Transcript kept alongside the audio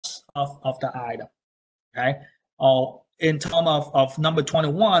of the item. Okay. Or in terms of number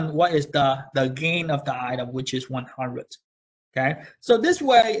 21, what is the gain of the item, which is 100. Okay. So this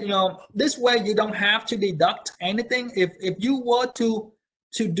way, this way you don't have to deduct anything. If you were to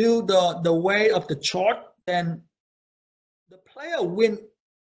do the way of the chart, then the player win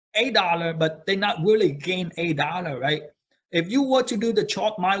 $8, but they not really gain $8, right? If you were to do the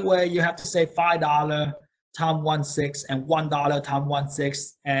chart my way, you have to say $5 times 1/6 and $1 times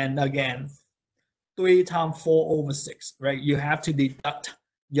 1/6, and again 3 times 4/6, right? You have to deduct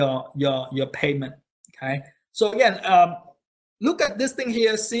your payment. Okay. So again, look at this thing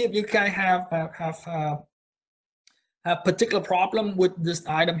here. See if you can have a particular problem with this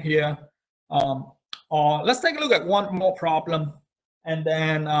item here. Or let's take a look at one more problem, and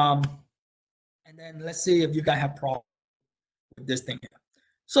then let's see if you guys have problem with this thing here.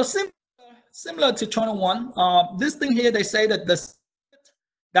 So similar to 21, this thing here, they say that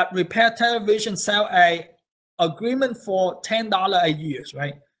that repair television sell a agreement for $10 a year,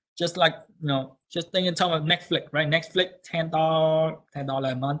 right? Just like, just think in terms of Netflix, right? Netflix,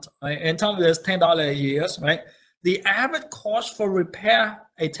 $10 a month, right? In terms of this, $10 a year, right? The average cost for repair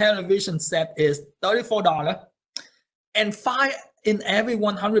a television set is $34, and 5 in every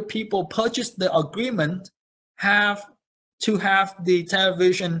 100 people purchase the agreement have to have the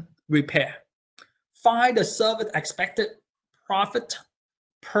television repair. Find the service expected profit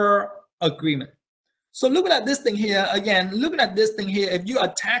per agreement. So looking at this thing here, again, looking at this thing here, if you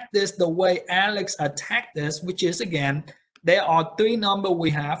attack this the way Alex attacked this, which is again, there are 3 numbers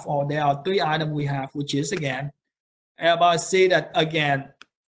we have, or there are 3 items we have, which is again, everybody see that again,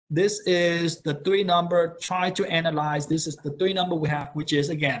 this is the 3 number, try to analyze, this is the 3 number we have, which is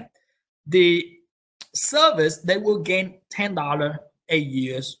again, the service, they will gain $10 a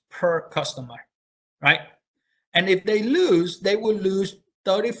year per customer, right? And if they lose, they will lose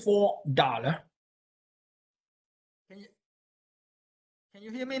 $34. Can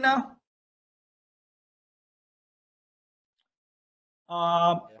you hear me now?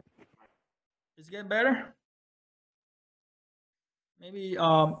 Is it getting better? Maybe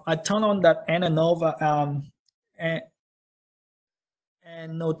I turn on that ANANOVA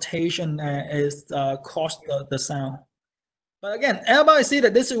and notation is cost the sound. But again, everybody see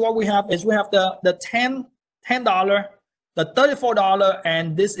that this is what we have, is we have the $10, the $34,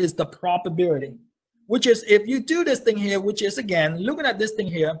 and this is the probability, which is if you do this thing here, which is again, looking at this thing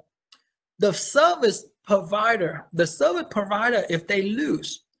here, the service provider, if they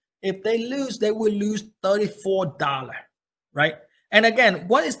lose, they will lose $34, right? And again,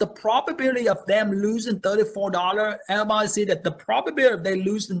 what is the probability of them losing $34? Everybody see that the probability of they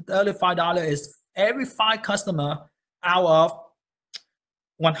losing $35 is every 5 customer out of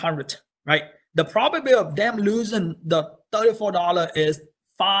 100, right? The probability of them losing the $34 is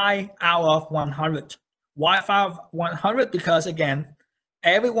 5 out of 100. Why 5 out of 100? Because again,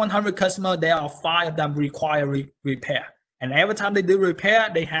 every 100 customer, there are 5 of them require repair. And every time they do repair,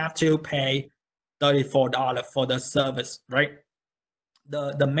 they have to pay $34 for the service, right?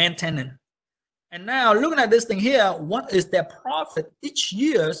 The maintenance. And now looking at this thing here, what is their profit each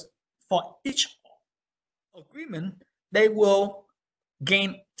year for each agreement? They will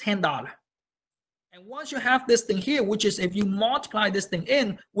gain $10. And once you have this thing here, which is if you multiply this thing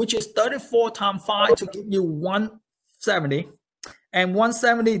in, which is 34 times 5 to give you 170, and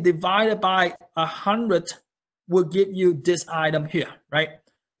 170 divided by 100 will give you this item here, right?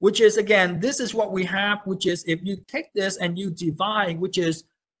 Which is again, this is what we have, which is if you take this and you divide, which is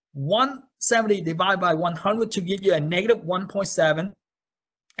 170 divided by 100 to give you a negative 1.7,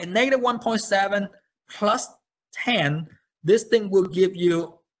 and negative 1.7 plus 10, this thing will give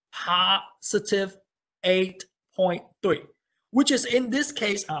you positive 8.3, which is in this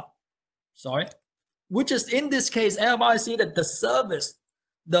case, which is in this case, everybody see that the service,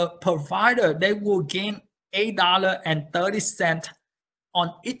 the provider, they will gain $8.30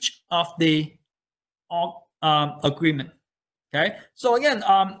 on each of the agreement. Okay, so again,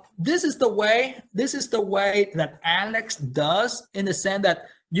 this is the way that Alex does, in the sense that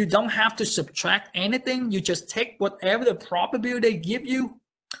you don't have to subtract anything. You just take whatever the probability they give you,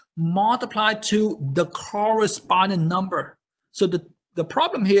 multiply to the corresponding number. So the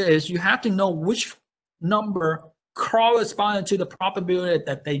problem here is you have to know which number corresponding to the probability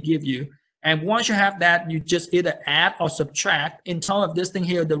that they give you. And once you have that, you just either add or subtract. In terms of this thing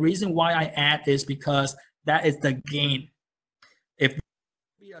here, the reason why I add is because that is the gain. If it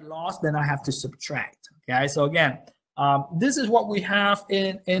be a loss, then I have to subtract. Okay, so again, this is what we have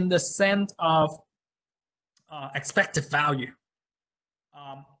in the sense of expected value.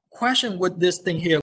 Question with this thing here.